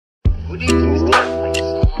Sap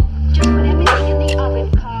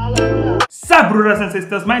Brudass and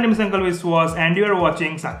Sistass, my name is Kaise and you are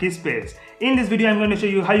watching Sakis Space. In this video, I'm going to show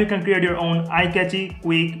you how you can create your own eye-catchy,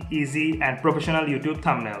 quick, easy and professional YouTube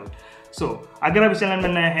thumbnail. So, अगर आप इस channel में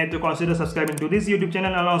नए हैं तो consider subscribing to this YouTube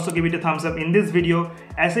channel and also give it a thumbs up in this video.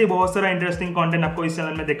 ऐसे ही बहुत सारा interesting content आपको इस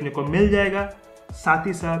चैनल में देखने को मिल जाएगा. साथ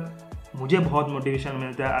ही साथ मुझे बहुत मोटिवेशन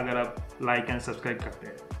मिलता है अगर आप लाइक एंड सब्सक्राइब करते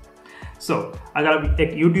हैं. So, अगर आप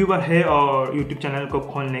एक यूट्यूबर है और यूट्यूब चैनल को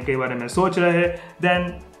खोलने के बारे में सोच रहे हैं, then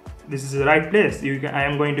this is the right place. I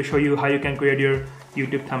am going to show you how you can create your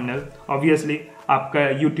YouTube thumbnail. Obviously, आपका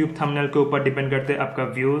YouTube thumbnail के ऊपर डिपेंड करते हैं आपका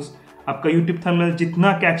व्यूज़. आपका YouTube thumbnail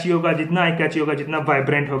जितना कैची होगा, जितना आई कैची होगा, जितना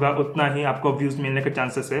वाइब्रेंट होगा, उतना ही आपको व्यूज़ मिलने के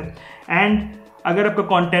चांसेस है. एंड अगर आपका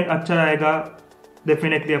कंटेंट अच्छा रहेगा,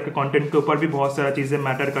 डेफिनेटली आपके कंटेंट के ऊपर भी बहुत सारा चीज़ें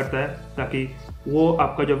मैटर करता है, ताकि वो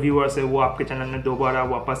आपका जो व्यूअर्स है वो आपके चैनल में दोबारा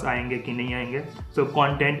वापस आएंगे कि नहीं आएंगे. So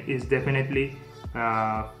content is definitely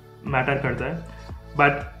matter करता है.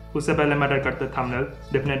 बट उससे पहले मैटर करता है थंबनेल.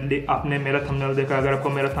 डेफिनेटली आपने मेरा थंबनेल देखा, अगर आपको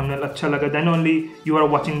मेरा थंबनेल अच्छा लगा then only you are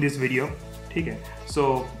watching this video. ठीक है.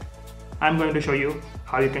 सो I am going to show you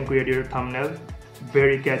how you can create your thumbnail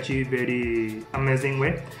very catchy, very amazing way.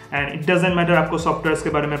 And it doesn't matter आपको सॉफ्टवेयर्स के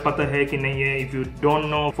बारे में पता है कि नहीं है. If you don't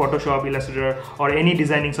know Photoshop, Illustrator और any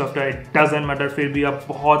designing software, it doesn't matter. फिर भी आप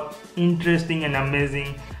बहुत interesting and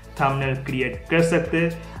amazing thumbnail create कर सकते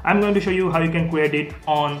हैं. I am going to show you how you can create it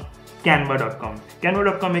on canva.com.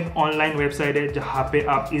 canva.com एक online website है जहाँ पे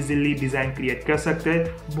आप इजीली डिज़ाइन क्रिएट कर सकते हैं.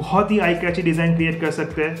 बहुत ही आई कैची डिज़ाइन क्रिएट कर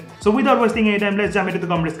सकते हैं. So without wasting any time let's jump into the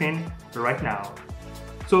computer screen right now.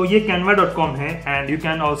 सो ये canva.com है and you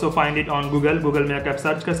can also find it on Google में आप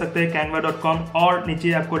सर्च कर सकते हैं canva.com और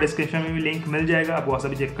नीचे आपको डिस्क्रिप्शन में भी लिंक मिल जाएगा, आप वहाँ से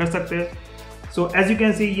भी चेक कर सकते हैं. So as you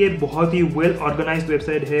can see ये बहुत ही वेल ऑर्गेनाइज्ड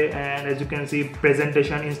वेबसाइट है and as you can see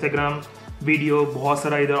presentation, Instagram video, बहुत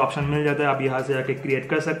सारा इधर ऑप्शन मिल जाता है. आप यहाँ से जाके क्रिएट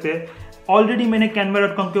कर सकते हैं. ऑलरेडी मैंने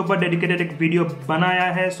canva.com के ऊपर डेडिकेटेड एक वीडियो बनाया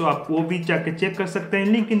है, सो आप वो भी जाके चेक कर सकते हैं.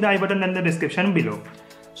 Link in the I button and the description below.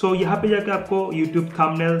 सो यहाँ पे जाके आपको YouTube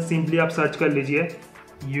थंबनेल सिंपली आप सर्च कर लीजिए,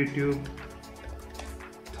 YouTube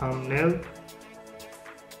थंबनेल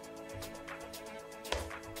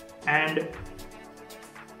एंड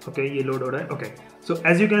ओके ये लोड हो रहा है. Okay. So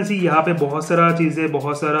as you can see यहाँ पे बहुत सारा चीज़ें,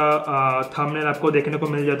 बहुत सारा थंबनेल आपको देखने को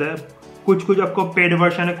मिल जाता है. कुछ आपको पेड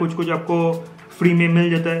वर्जन है, कुछ आपको फ्री में मिल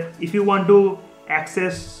जाता है. If you want to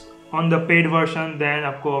access on the paid version then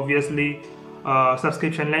आपको ऑब्वियसली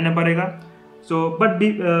सब्सक्रिप्शन लेना पड़ेगा. सो बट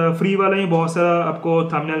भी फ्री वाला ही बहुत सारा आपको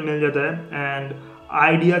थंबनेल मिल जाता है एंड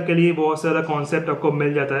आइडिया के लिए बहुत सारा कॉन्सेप्ट आपको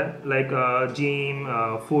मिल जाता है, like gym,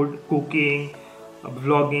 food, cooking,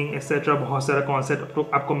 vlogging etcetera. बहुत सारा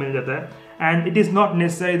कॉन्सेप्ट आपको मिल जाता है. And it is not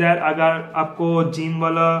necessary that अगर आपको जिम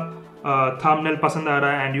वाला थंबनेल पसंद आ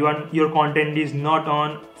रहा है and your content is not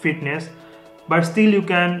on fitness, but still you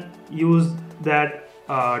can use that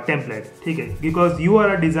template. ठीक है, because you are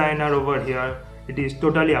a designer over here. It is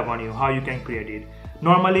totally upon you how you can create it.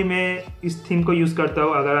 Normally मैं इस theme को use करता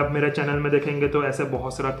हूँ. अगर आप मेरे चैनल में देखेंगे तो ऐसे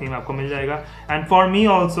बहुत सारा थीम आपको मिल जाएगा. And for me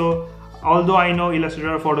also, although I know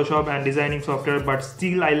Illustrator, Photoshop and designing software, but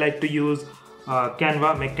still I like to use Canva.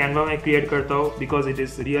 मैं Canva में create करता हूँ because it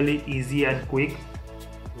is really easy and quick.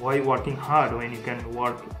 Why working hard when you can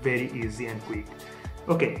work very easy and quick?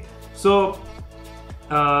 Okay, so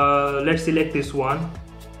let's select this one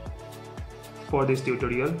for this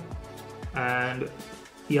tutorial. And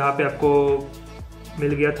यहाँ पे आपको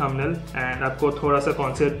मिल गया thumbnail and आपको थोड़ा सा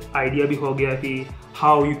concept idea भी हो गया कि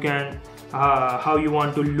how you can how you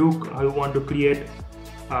want to look, how you want to create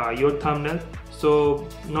your thumbnail. So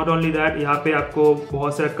not only that, यहाँ पे आपको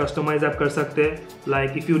बहुत सारे customize आप कर सकते हैं.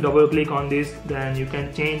 Like if you double click on this, then you can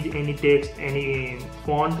change any text, any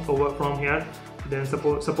font over from here. Then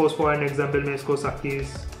suppose for an example मैं इसको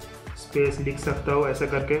Sakis space लिख सकता हूँ ऐसा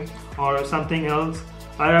करके. और something else,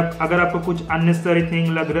 अगर आपको कुछ unnecessary thing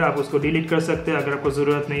लग रहा है आप उसको delete कर सकते हैं अगर आपको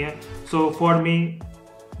ज़रूरत नहीं है. So for me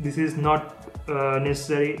this is not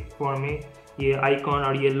necessary for me. ये आइकॉन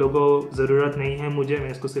और ये लोगो ज़रूरत नहीं है मुझे, मैं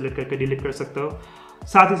इसको सिलेक्ट करके डिलीट कर सकता हूँ.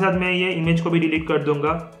 साथ ही साथ मैं ये इमेज को भी डिलीट कर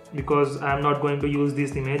दूंगा because I am not going to use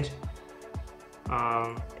this image.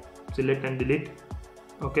 Select and delete.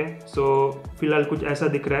 Okay. सो फिलहाल कुछ ऐसा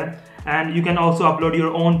दिख रहा है. And you can also upload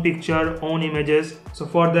your own picture, own images. So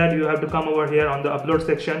for that you have to come over here on the upload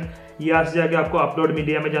section. यहाँ से जाके आपको अपलोड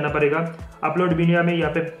मीडिया में जाना पड़ेगा. अपलोड मीडिया में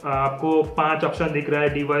यहाँ पे आपको 5 ऑप्शन दिख रहा है: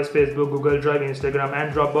 device, Facebook, Google drive, Instagram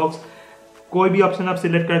and Dropbox. कोई भी ऑप्शन आप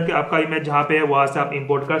सिलेक्ट करके आपका इमेज जहाँ पे है वहाँ से आप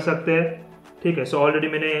इंपोर्ट कर सकते हैं. ठीक है. सो ऑलरेडी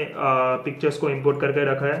मैंने पिक्चर्स को इंपोर्ट करके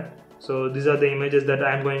रखा है. So these are the images that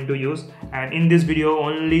I am going to use, and in this video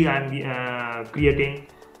only I am creating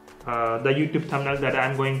the YouTube thumbnail that I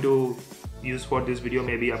am going to use for this video.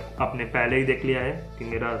 May be आपने पहले ही देख लिया है कि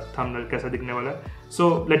मेरा thumbnail कैसा दिखने वाला है।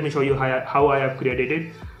 So let me show you how I have created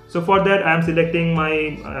it. So for that I am selecting my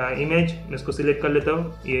image, मैं इसको सिलेक्ट कर लेता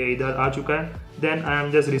हूँ, ये इधर आ चुका है। Then I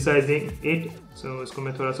am just resizing it. सो इसको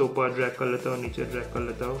मैं थोड़ा सा ऊपर ड्रैग कर लेता हूँ, नीचे ड्रैग कर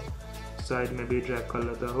लेता हूँ, साइड में भी ड्रैग कर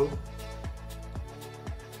लेता हूँ,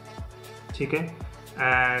 ठीक है।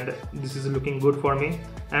 And this is looking good for me.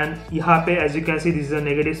 And यहाँ पे as you can see this is a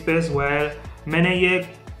negative space where मैंने ये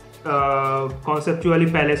कॉन्सेप्चुअली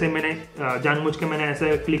पहले से मैंने जानबूझ के मैंने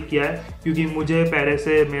ऐसा क्लिक किया है, क्योंकि मुझे पहले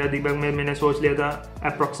से मेरा दिमाग में मैंने सोच लिया था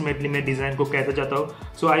अप्रॉक्सीमेटली मैं डिज़ाइन को कैसे चाहता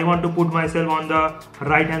हूँ। सो I want to put my self on the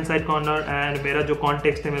right hand side corner and मेरा जो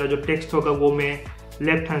कॉन्टेक्स्ट है, मेरा जो टेक्स्ट होगा वो मैं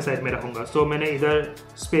लेफ्ट हैंड साइड में रखूँगा। सो मैंने इधर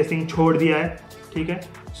स्पेसिंग छोड़ दिया है, ठीक है।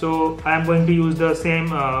 सो I am going to use the same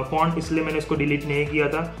font, इसलिए मैंने इसको डिलीट नहीं किया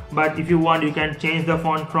था। But if you want you can change the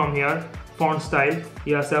font from here, font style,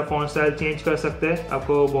 यहाँ से आप फॉन्ट स्टाइल चेंज कर सकते हैं।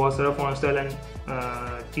 आपको बहुत सारा फॉन्ट स्टाइल एंड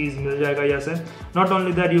चीज़ मिल जाएगा यहाँ से। Not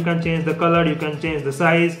only that, you can change the colour, you can change the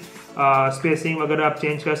size, spacing वगैरह आप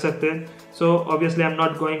चेंज कर सकते हैं। So obviously I am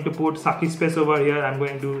not going to put साकिस space over here, I am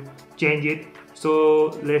going to change it. So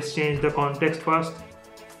let's change the context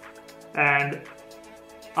first. And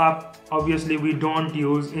up obviously we don't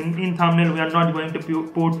use in thumbnail, we are not going to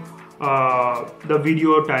put the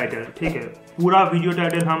video title, ठीक है। पूरा video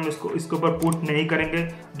title हम इसके ऊपर put नहीं करेंगे।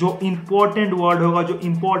 जो important word होगा, जो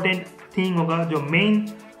इम्पोर्टेंट थिंग होगा, जो मेन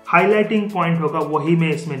हाईलाइटिंग पॉइंट होगा, वही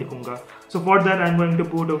मैं इसमें लिखूंगा। So for that I am going to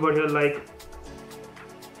put over here like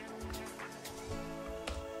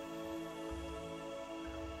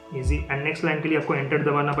easy. And next line के लिए आपको एंटर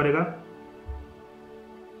दबाना पड़ेगा।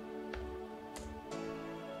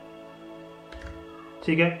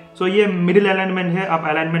 ठीक है। सो ये मिडिल अलाइनमेंट है, आप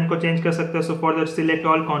अलाइनमेंट को चेंज कर सकते हैं। So for that select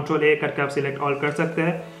all, control ए करके आप सिलेक्ट ऑल कर सकते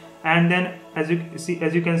हैं। And then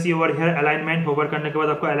as you can see over here alignment, hover करने के बाद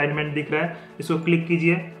आपको अलाइनमेंट दिख रहा है, इसको क्लिक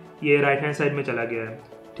कीजिए, ये राइट हैंड साइड में चला गया है,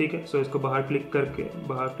 ठीक है। सो इसको बाहर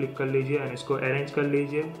क्लिक कर लीजिए एंड इसको अरेंज कर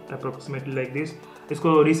लीजिए अप्रोक्सीमेटली लाइक दिस।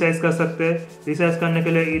 इसको रिसाइज कर सकते हैं। रिसाइज करने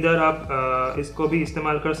के लिए इधर आप इसको भी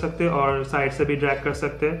इस्तेमाल कर सकते हैं और साइड से भी ड्रैग कर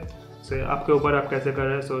सकते हैं। से आपके ऊपर आप कैसे कर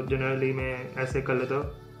रहे हैं। सो जनरली मैं ऐसे कर लेता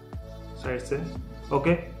हूँ साइड से,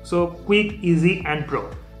 okay. So quick, easy and pro,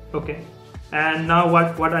 okay. And now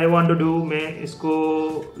what I want to do, मैं इसको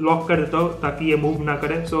लॉक कर देता हूँ ताकि ये मूव ना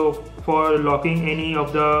करे। So for locking any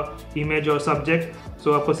of the image और सब्जेक्ट,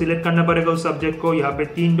 सो आपको सिलेक्ट करना पड़ेगा उस सब्जेक्ट को। यहाँ पे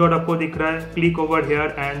 3 डॉट आपको दिख रहा है, click over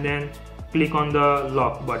here and then click on the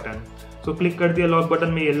lock button. So click कर दिया लॉक बटन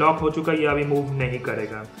में, ये लॉक हो चुका है, ये अभी मूव नहीं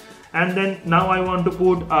करेगा। And then now I want to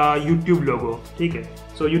put YouTube लोगो, ठीक है।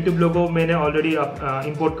 सो यूट्यूब लोगो मैंने ऑलरेडी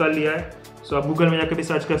इंपोर्ट कर लिया है। सो आप गूगल में जाकर भी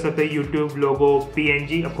सर्च कर सकते हैं यूट्यूब लोगो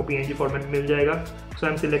PNG, आपको PNG फॉर्मेट मिल जाएगा। सो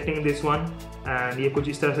I am selecting this one and ये कुछ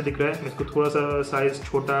इस तरह से दिख रहा है। मैं इसको थोड़ा सा साइज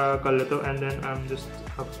छोटा कर लेता हूँ and then I am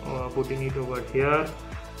just putting it over here,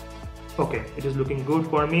 okay. It is looking good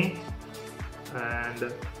for me. And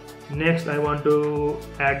next I want to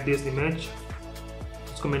add this image,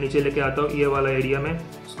 इसको मैं नीचे लेके आता हूँ ये वाला एरिया में।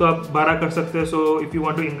 इसको आप 12 कर सकते हैं। So if you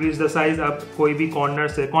want to increase the size, आप कोई भी कॉर्नर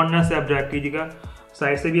से आप ड्रैग कीजिएगा,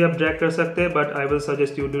 साइड से भी आप ड्रैग कर सकते हैं, but I will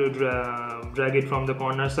suggest you to drag it from the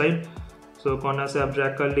corner side. So corner से आप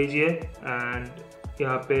ड्रैग कर लीजिए एंड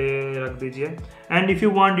यहाँ पे रख दीजिए। And if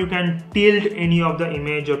you want you can tilt any of the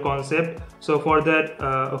image और concept. So for that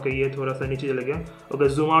okay, ये थोड़ा सा नीचे चला गया, okay.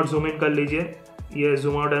 Zoom out zoom in कर लीजिए, ये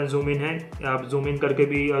zoom out and zoom in है, आप जूम इन करके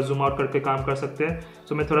भी जूम आउट करके काम कर सकते हैं।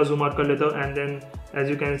 सो मैं थोड़ा जूम आउट कर लेता हूँ and then as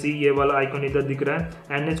you can see ये वाला आइकन इधर दिख रहा है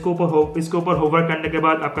एंड इसके ऊपर होवर करने के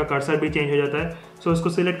बाद आपका कर्सर भी चेंज हो जाता है। सो इसको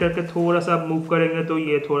सिलेक्ट करके थोड़ा सा आप मूव करेंगे तो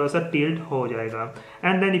ये थोड़ा सा टिल्ट हो जाएगा।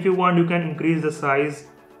 And then if you want you can increase the size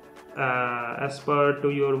as per to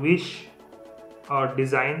your wish और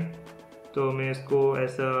डिज़ाइन। तो मैं इसको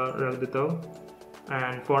ऐसा रख देता हूँ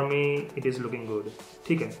and for me it is looking good,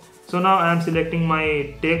 ठीक है। So now I am selecting my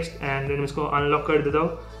text and then इसको unlock कर देता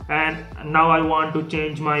हूँ and now I want to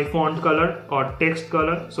change my font color और text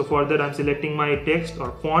color। So for that I am selecting my text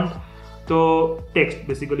और font। तो text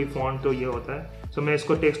basically font तो ये होता है। So मैं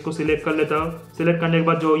इसको text को select कर लेता हूँ। select करने के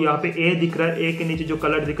बाद जो यहाँ पे A दिख रहा है, A के नीचे जो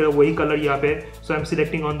color दिख रहा है वही color यहाँ पे। So I am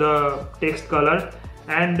selecting on the text color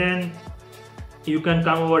and then you can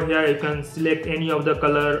come over here, you can select any of the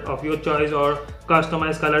color of your choice और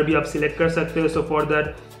customize color भी आप select कर सकते हो। So for that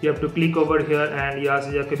you have to click over here and यहाँ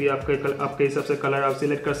से जाके भी आपके हिसाब से color आप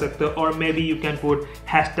select कर सकते हो और maybe you can put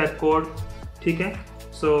hashtag code, ठीक है।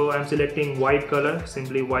 So I'm selecting white color,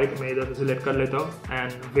 simply white मैं इधर से select कर लेता हूँ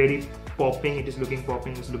and very popping, it is looking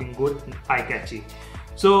popping, it's looking good, eye catchy।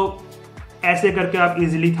 So ऐसे करके आप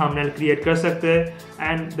इजीली थंबनेल क्रिएट कर सकते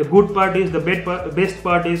हैं। And the good part is the best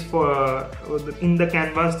part is for in the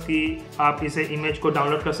canvas कि आप इसे इमेज को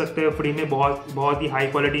डाउनलोड कर सकते हैं फ्री में, बहुत ही हाई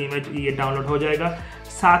क्वालिटी इमेज ये डाउनलोड हो जाएगा।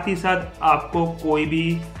 साथ ही साथ आपको कोई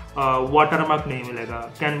भी वाटरमार्क नहीं मिलेगा,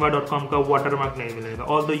 canva.com का वाटरमार्क नहीं मिलेगा,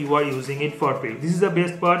 although you are using it for free. This is the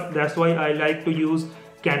best part. That's why I like to use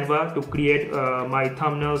Canva to create my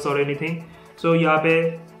thumbnails or anything. So यहाँ पे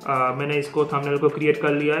मैंने इसको थंबनेल को क्रिएट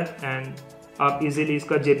कर लिया है एंड आप इजीली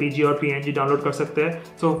इसका JPG और PNG डाउनलोड कर सकते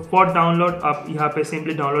हैं। सो फॉर डाउनलोड आप यहाँ पे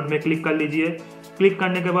सिंपली डाउनलोड में क्लिक कर लीजिए। क्लिक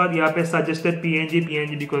करने के बाद यहाँ पे सजेस्टेड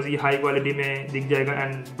PNG बिकॉज ये हाई क्वालिटी में दिख जाएगा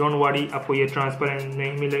एंड डोंट वरी आपको ये ट्रांसपेरेंट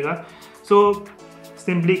नहीं मिलेगा। So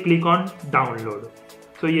simply click on download.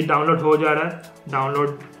 सो ये डाउनलोड हो जा रहा है।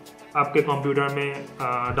 डाउनलोड आपके कंप्यूटर में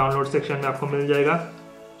डाउनलोड सेक्शन में आपको मिल जाएगा।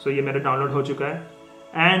 सो ये मेरा डाउनलोड हो चुका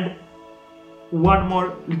है। And one more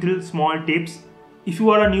little small tips, if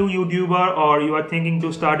you are a new YouTuber or you are thinking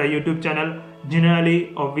to start a YouTube channel, generally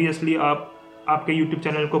obviously आप आपके YouTube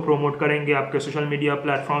चैनल को प्रमोट करेंगे आपके सोशल मीडिया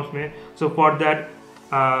प्लेटफॉर्म्स में। So for that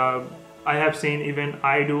I have seen even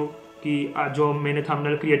I do कि जो मैंने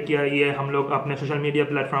thumbnail create किया ये हम लोग अपने सोशल मीडिया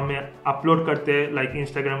प्लेटफॉर्म में अपलोड करते हैं लाइक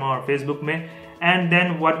इंस्टाग्राम और फेसबुक में। And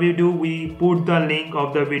then what we do, we put the link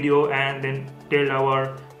of the video and then tell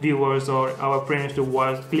our viewers or our friends to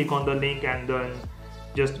watch, click on the link and then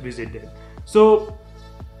just visit it. So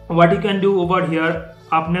what you can do over here,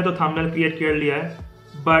 आपने तो thumbnail create कर लिया है,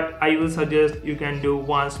 but I will suggest you can do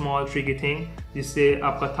one small tricky thing जिससे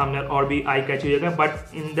आपका thumbnail और भी eye catchy हो जाएगा,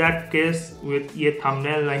 but in that case with ये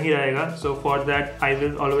thumbnail नहीं रहेगा। So for that I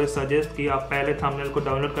will always suggest कि आप पहले thumbnail को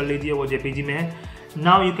download कर लीजिए, वो JPG में है।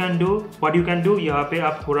 Now you can do what you can do, यहाँ पे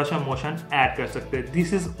आप थोड़ा सा motion add कर सकते हैं।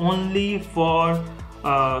 This is only for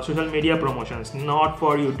social media promotions, not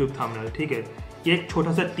for YouTube thumbnail. ठीक है, ये एक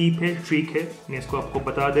छोटा सा टिप है, ट्रिक है, मैं इसको आपको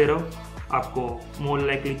बता दे रहा हूँ। आपको मोर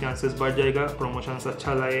लाइकली चांसेस बढ़ जाएगा, प्रमोशंस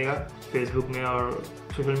अच्छा लगेगा फेसबुक में और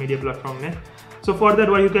सोशल मीडिया प्लेटफॉर्म में। So for that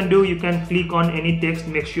what you can do, you can click on any text,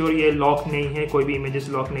 make sure ये लॉक नहीं है, कोई भी इमेजेस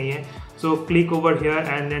लॉक नहीं है। So click over here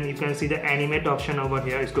and then you can see the animate option over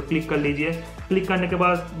here, इसको click कर लीजिए। क्लिक करने के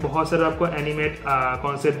बाद बहुत सारा आपको एनिमेट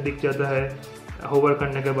कॉन्सेप्ट दिख जाता है। होवर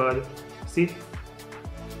करने के बाद सी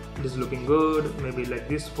it is looking good, maybe like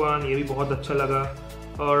this one, ये भी बहुत अच्छा लगा,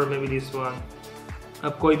 और maybe this one,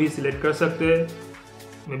 आप कोई भी सिलेक्ट कर सकते हैं,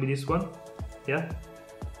 maybe this one, yeah,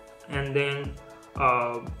 and then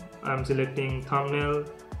I'm selecting thumbnail,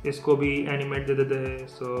 इसको भी एनिमेट दे देते हैं।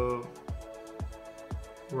 so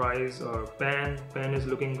rise और pan is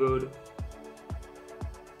looking good,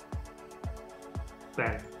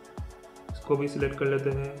 pan इसको भी सिलेक्ट कर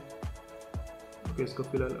लेते हैं। okay, इसको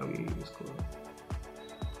फिलहाल अभी इसको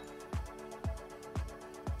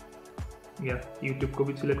या YouTube को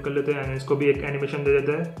भी सिलेक्ट कर लेते हैं एंड इसको भी एक एनिमेशन दे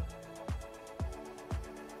देते हैं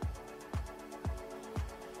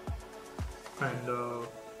एंड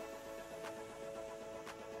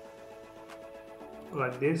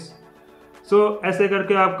लाइक दिस। सो ऐसे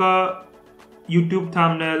करके आपका YouTube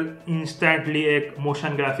थंबनेल इंस्टेंटली एक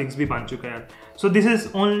मोशन ग्राफिक्स भी बन चुका है। So this is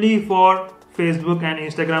only for Facebook and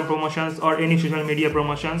Instagram promotions और एनी सोशल मीडिया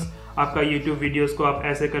प्रमोशंस। आपका YouTube वीडियोस को आप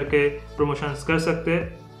ऐसे करके प्रमोशंस कर सकते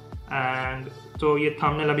हैं। एंड तो ये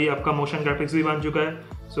थंबनेल अभी आपका मोशन ग्राफिक्स भी बन चुका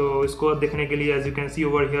है। सो इसको देखने के लिए as you can see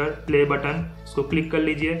over here play button, इसको क्लिक कर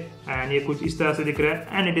लीजिए एंड ये कुछ इस तरह से दिख रहा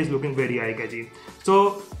है and it is looking very I Kainchi. So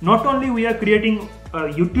not only we are creating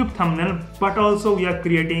YouTube thumbnail but also we are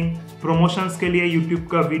creating promotions के लिए, यूट्यूब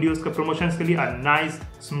का वीडियोज़ का प्रमोशंस के लिए a nice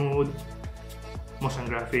smooth motion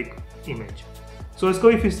graphic image. सो इसको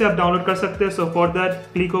भी फिर से आप डाउनलोड कर सकते हैं। So for that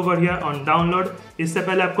click over here on download. इससे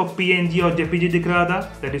पहले आपको PNG और JPG दिख रहा था,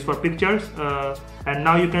 that is for pictures, and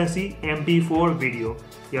now you can see MP4 video.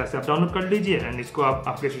 यहाँ से आप डाउनलोड कर लीजिए एंड इसको आप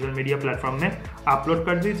आपके सोशल मीडिया प्लेटफॉर्म में अपलोड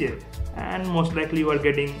कर दीजिए and most likely you are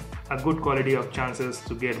getting a good quality of chances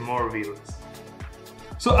to get more views.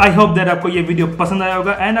 So I hope that आपको ये वीडियो पसंद आया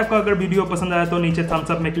होगा एंड आपको अगर वीडियो पसंद आया तो नीचे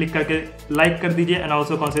थम्स अप में क्लिक करके लाइक कर दीजिए and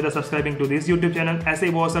also consider subscribing to this YouTube channel. ऐसे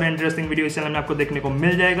ही बहुत सारे इंटरेस्टिंग वीडियो इस चैनल में आपको देखने को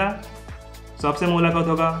मिल जाएगा। सो आपसे मुलाकात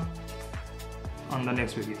होगा ऑन द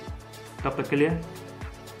नेक्स्ट वीडियो, तब तक के लिए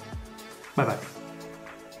बाय बाय।